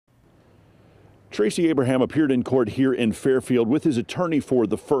Tracy Abraham appeared in court here in Fairfield with his attorney for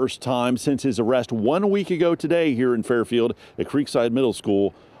the first time since his arrest 1 week ago today here in Fairfield at Creekside Middle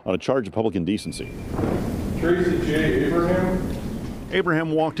School on a charge of public indecency. Tracy J. Abraham.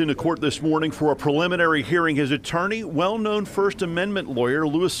 Abraham walked into court this morning for a preliminary hearing. His attorney, well-known First Amendment lawyer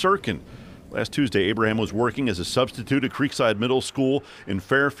Louis Sirkin. Last Tuesday, Abraham was working as a substitute at Creekside Middle School in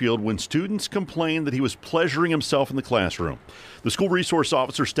Fairfield when students complained that he was pleasuring himself in the classroom. The school resource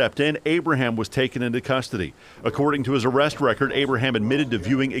officer stepped in. Abraham was taken into custody. According to his arrest record, Abraham admitted to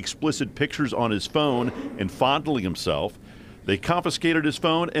viewing explicit pictures on his phone and fondling himself. They confiscated his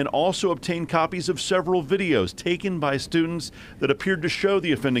phone and also obtained copies of several videos taken by students that appeared to show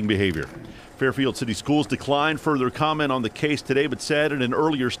the offending behavior. Fairfield City Schools declined further comment on the case today, but said in an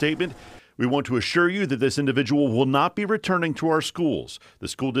earlier statement, "We want to assure you that this individual will not be returning to our schools. The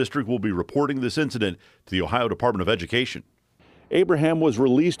school district will be reporting this incident to the Ohio Department of Education." Abraham was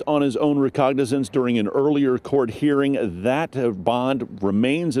released on his own recognizance during an earlier court hearing. That bond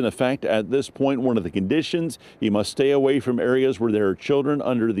remains in effect at this point. One of the conditions, he must stay away from areas where there are children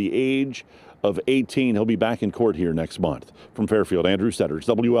under the age of 18. He'll be back in court here next month. From Fairfield, Andrew Setters,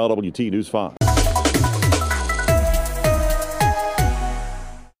 WLWT News 5.